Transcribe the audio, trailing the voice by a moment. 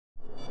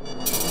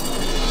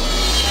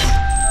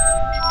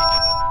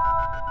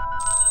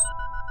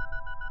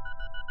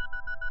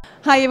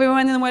Hi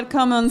everyone and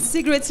welcome on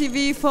CIGRE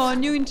TV for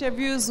new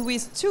interviews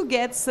with two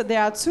guests.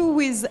 There are two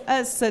with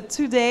us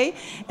today,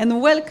 and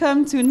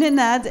welcome to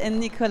Nenad and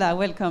Nicola.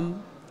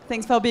 Welcome.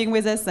 Thanks for being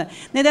with us.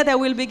 Nenad, I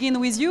will begin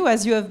with you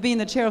as you have been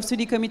the chair of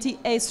study committee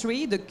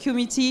A3, the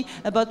committee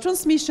about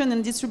transmission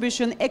and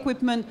distribution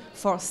equipment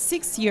for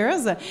 6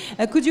 years.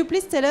 Could you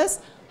please tell us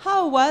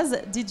how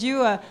did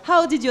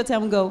your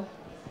term go?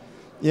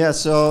 Yeah,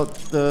 so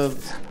the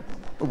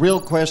real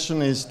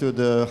question is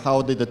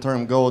how did the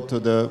term go to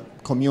the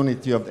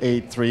community of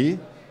A3,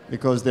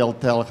 because they'll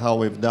tell how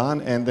we've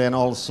done, and then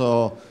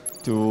also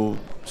to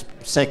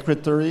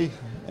secretary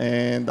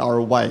and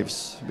our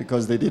wives,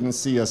 because they didn't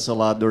see us a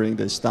lot during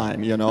this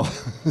time, you know.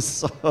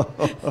 So,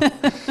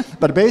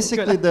 but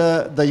basically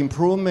the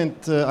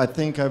improvement I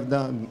think I've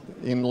done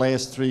in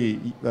last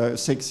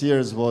 6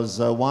 years was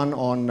one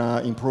on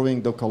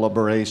improving the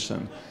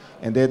collaboration.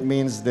 And that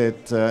means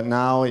that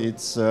now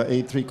it's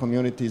A3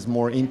 community is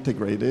more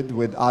integrated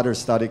with other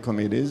study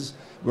committees.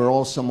 We're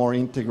also more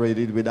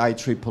integrated with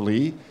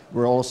IEEE.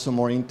 We're also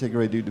more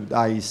integrated with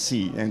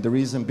IEC. And the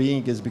reason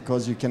being is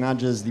because you cannot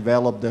just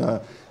develop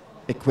the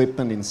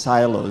equipment in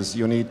silos.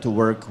 You need to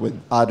work with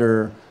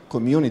other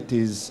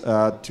communities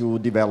to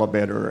develop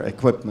better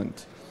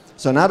equipment.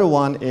 So another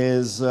one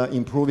is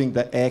improving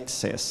the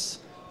access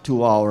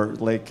to our,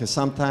 like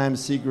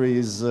sometimes CIGRE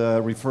is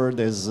referred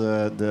as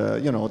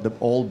the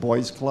old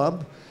boys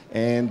club,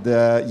 and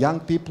young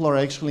people are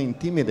actually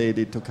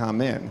intimidated to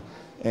come in.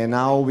 And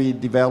now we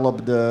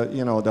developed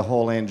the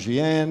whole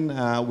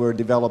NGN, we're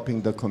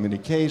developing the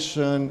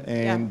communication,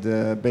 and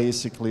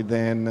basically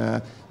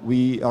then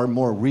we are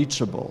more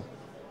reachable.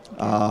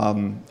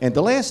 Okay. And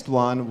the last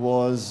one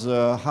was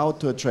how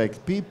to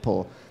attract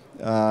people.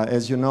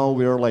 As you know,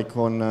 we're like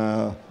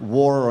on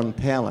war on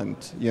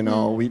talent. You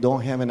know, we don't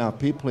have enough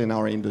people in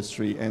our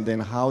industry, and then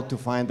how to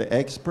find the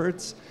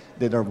experts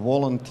that are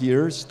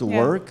volunteers to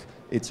work.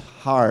 It's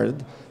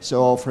hard.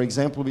 So, for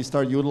example, we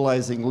start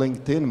utilizing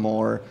LinkedIn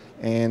more,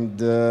 and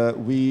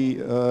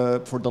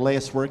for the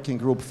last working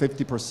group,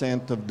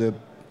 50% of the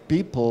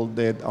people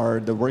that are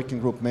the working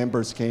group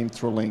members came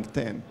through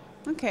LinkedIn.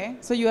 Okay,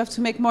 so you have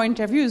to make more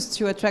interviews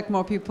to attract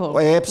more people.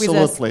 Well,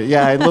 absolutely,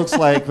 yeah. It looks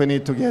like we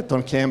need to get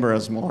on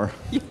cameras more.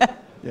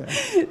 Yeah.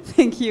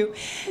 Thank you.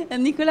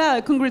 And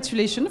Nicola,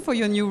 congratulations for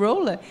your new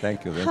role.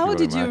 Thank you. How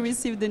did you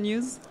receive the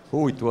news?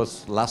 Oh, it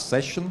was last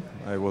session.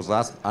 I was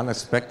asked,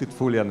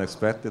 fully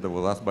unexpected. I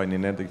was asked by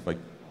Nenad if I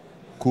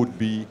could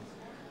be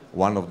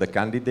one of the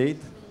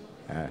candidates.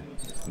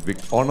 Big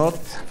honored,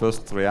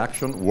 first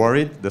reaction,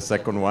 worried, the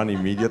second one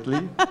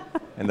immediately.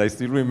 And I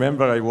still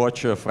remember I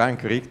watched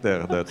Frank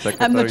Richter, the secretary.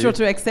 I'm not sure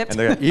to accept.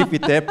 And if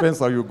it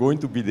happens, are you going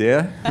to be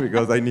there?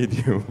 Because I need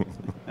you.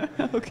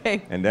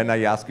 Okay. And then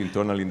I asked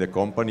internally in the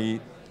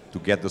company to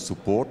get the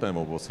support, and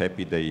I was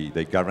happy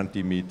they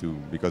guaranteed me to,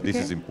 because this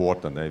is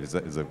important. It's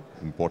an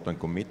important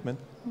commitment.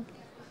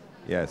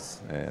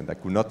 Yes, and I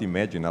could not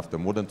imagine after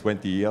more than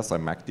 20 years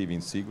I'm active in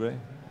CIGRE.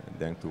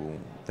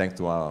 Thanks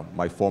to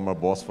my former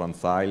boss,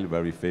 Franzile,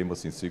 very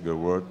famous in CIGRE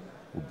world,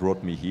 who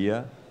brought me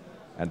here.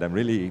 And I'm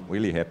really,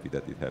 really happy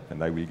that it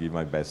happened. I will give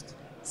my best.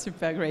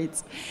 Super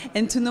great.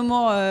 And to know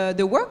more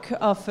the work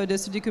of the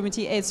study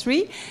committee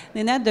A3,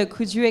 Nenad,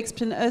 could you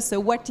explain us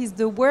what is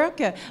the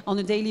work on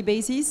a daily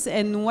basis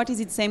and what is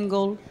its same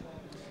goal?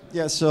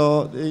 Yeah,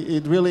 so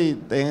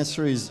the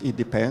answer is it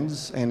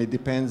depends, and it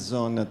depends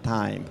on the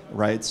time,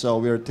 right? So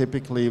we're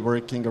typically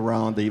working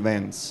around the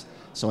events.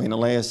 So in the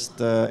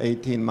last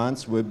 18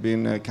 months, we've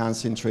been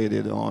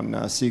concentrated on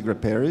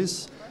CIGRE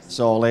Paris.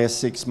 So last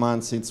 6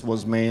 months, it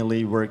was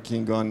mainly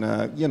working on,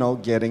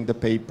 getting the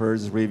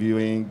papers,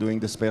 reviewing, doing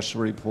the special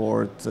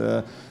report,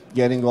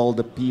 getting all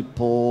the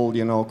people,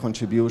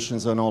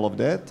 contributions and all of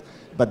that.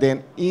 But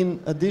then in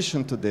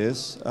addition to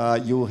this,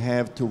 you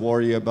have to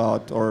worry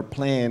about or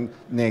plan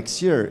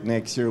next year.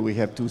 Next year, we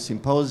have 2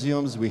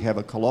 symposiums, we have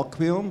a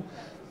colloquium.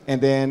 And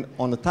then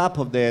on the top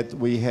of that,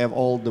 we have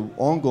all the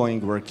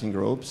ongoing working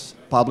groups,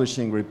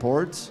 publishing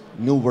reports,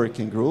 new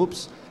working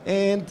groups,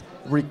 and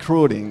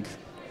recruiting.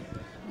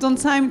 Don't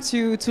time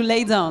to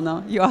lay down.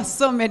 Huh? You have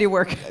so many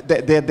work.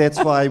 That's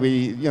why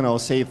we,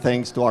 say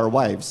thanks to our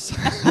wives.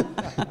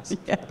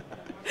 Yeah.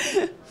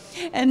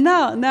 And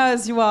now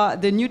as you are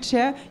the new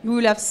chair, you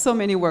will have so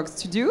many works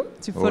to do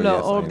to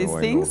follow all these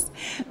things.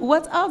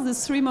 What are the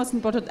 3 most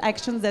important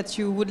actions that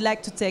you would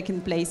like to take in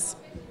place?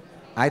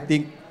 I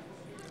think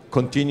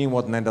continuing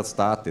what Nenad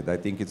started, I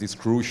think it is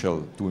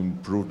crucial to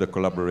improve the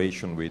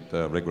collaboration with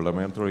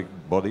regulatory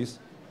bodies,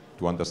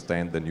 to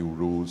understand the new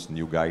rules,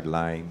 new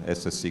guideline,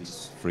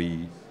 SS6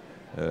 free,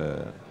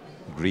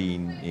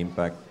 green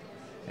impact,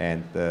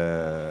 and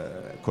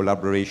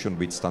collaboration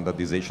with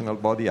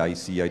standardizational body,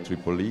 IC,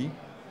 IEEE,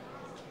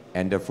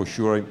 and for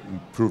sure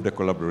improve the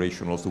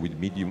collaboration also with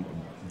medium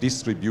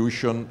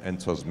distribution and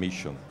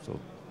transmission. So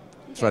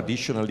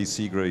traditionally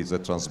CIGRE is a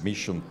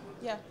transmission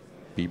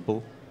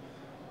people,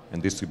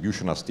 and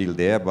distribution are still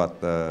there,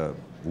 but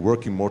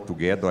working more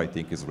together I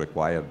think is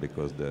required,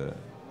 because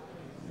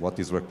what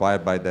is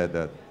required by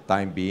the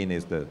time being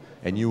is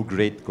a new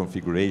great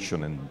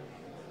configuration, and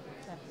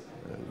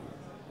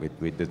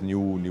with the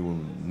new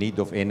need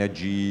of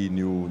energy,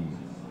 new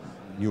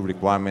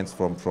requirements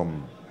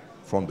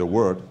from the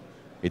world,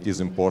 it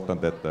is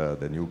important that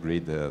the new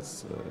grid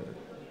has,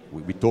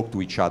 we talk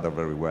to each other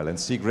very well. And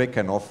CIGRE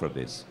can offer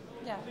this.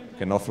 Yeah.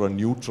 Can offer a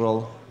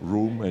neutral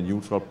room, a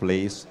neutral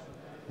place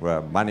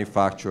where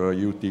manufacturer,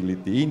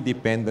 utility,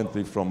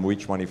 independently from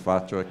which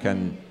manufacturer,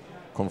 can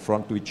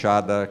confront to each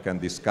other, can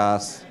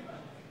discuss,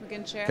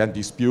 can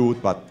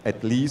dispute, but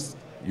at least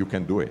you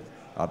can do it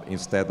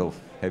instead of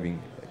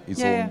having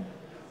its own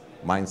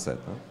mindset.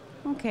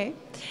 Huh? Okay.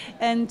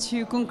 And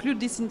to conclude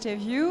this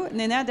interview,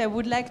 Nenad, I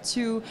would like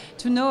to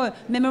know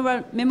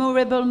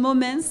memorable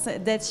moments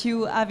that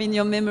you have in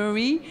your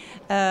memory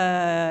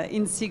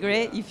in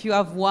CIGRE, if you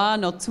have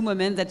one or two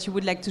moments that you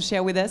would like to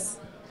share with us.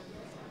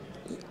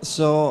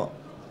 So,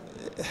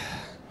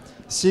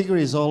 CIGRE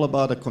is all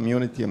about the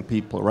community and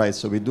people, right?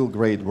 So we do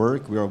great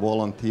work, we are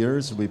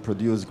volunteers, we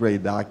produce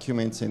great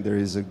documents, and there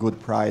is a good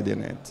pride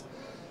in it.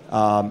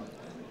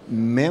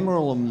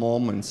 Memorable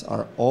moments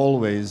are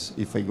always,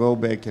 if I go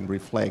back and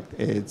reflect,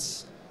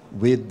 it's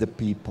with the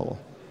people.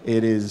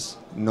 It is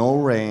no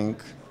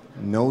rank,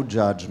 no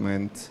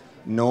judgment,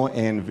 no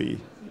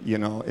envy. You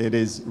know, it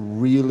is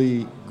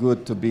really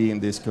good to be in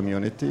this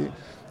community.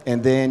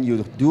 And then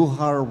you do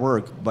hard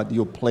work, but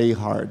you play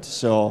hard.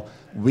 So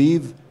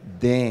we've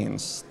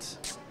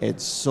danced at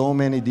so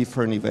many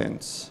different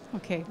events.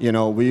 Okay. You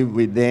know,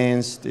 we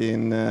danced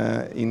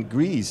in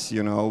Greece.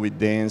 You know, we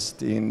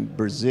danced in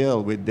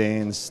Brazil. We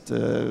danced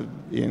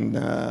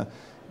in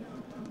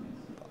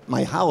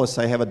my house.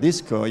 I have a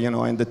disco. You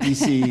know, and the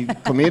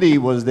TC committee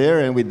was there,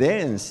 and we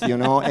danced. You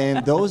know,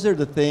 and those are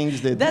the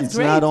things that That's it's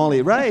great. not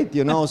only right.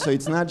 You know, so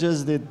it's not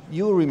just that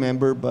you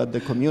remember, but the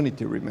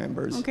community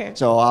remembers. Okay.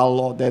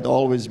 So that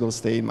always will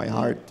stay in my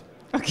heart.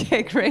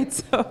 Okay, great.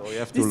 So we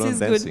have to learn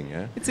dancing, good.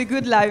 Yeah? It's a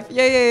good life.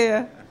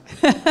 Yeah.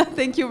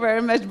 Thank you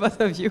very much,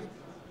 both of you.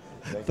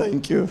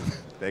 Thank you.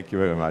 Thank you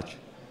very much.